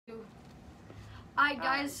Alright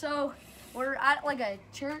guys, so we're at like a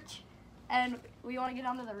church and we want to get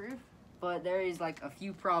onto the roof. But there is like a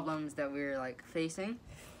few problems that we're like facing.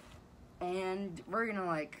 And we're gonna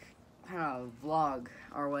like kind of vlog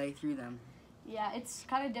our way through them. Yeah, it's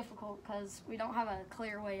kind of difficult because we don't have a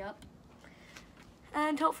clear way up.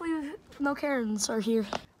 And hopefully no Karens are here.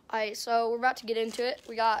 Alright, so we're about to get into it.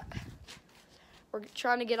 We're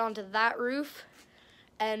trying to get onto that roof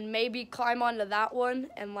and maybe climb onto that one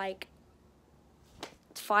and like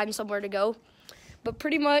find somewhere to go. But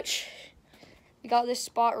pretty much we got this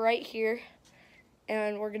spot right here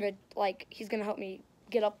and we're gonna he's gonna help me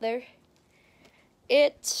get up there.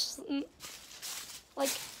 It's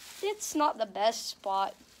not the best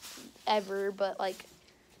spot ever, but like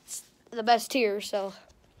it's the best here, so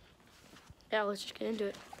yeah, let's just get into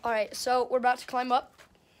it. All right, so we're about to climb up.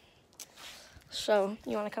 So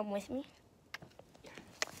you want to come with me?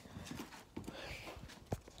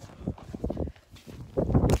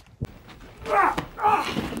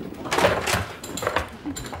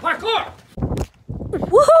 Parkour!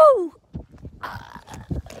 Woohoo!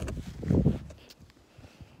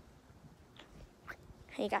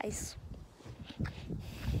 Hey guys.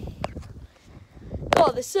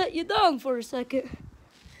 Oh, they set you down for a second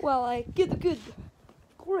while I get a good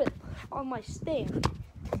grip on my stand.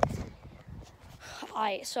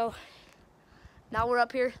 Alright, so now we're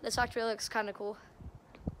up here. This actually looks kind of cool.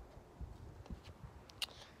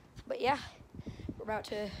 But yeah, we're about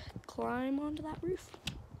to climb onto that roof.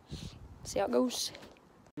 See how it goes.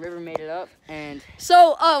 River made it up, and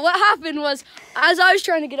so what happened was, as I was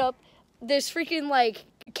trying to get up, this freaking like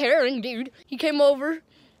Karen dude, he came over.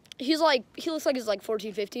 He looks like he's like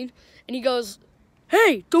 14, 15, and he goes,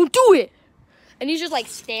 "Hey, don't do it!" And he's just like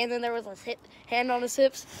standing there with his hand on his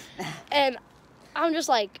hips, and I'm just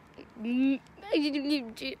like, and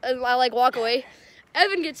I like walk away.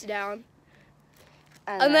 Evan gets down,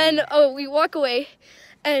 and then we walk away,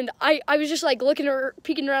 and I was just like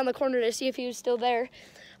peeking around the corner to see if he was still there.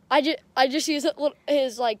 I just see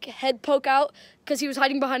his like head poke out because he was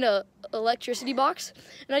hiding behind a electricity box,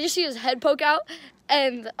 and I just see his head poke out,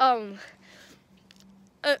 and then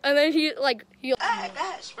he. Hey,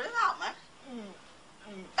 Dad, spread it out, man.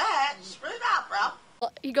 Dad, spread it out, bro.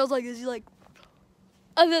 He goes like this. He's like,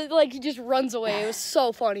 and then like he just runs away. It was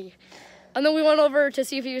so funny. And then we went over to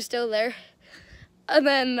see if he was still there, and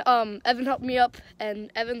then Evan helped me up,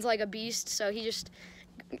 and Evan's like a beast, so he just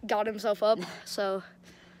got himself up. So.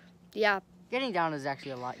 Yeah. getting down is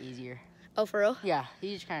actually a lot easier. Oh, for real? Yeah,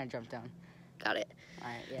 he just kind of jumped down. Got it. All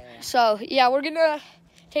right, yeah. So, yeah, we're going to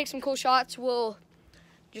take some cool shots. We'll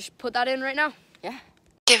just put that in right now. Yeah.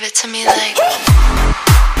 Give it to me like...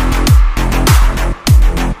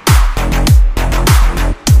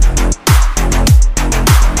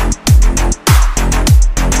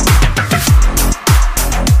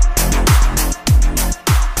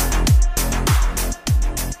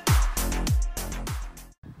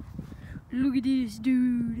 Look at this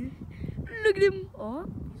dude. Look at him. Oh.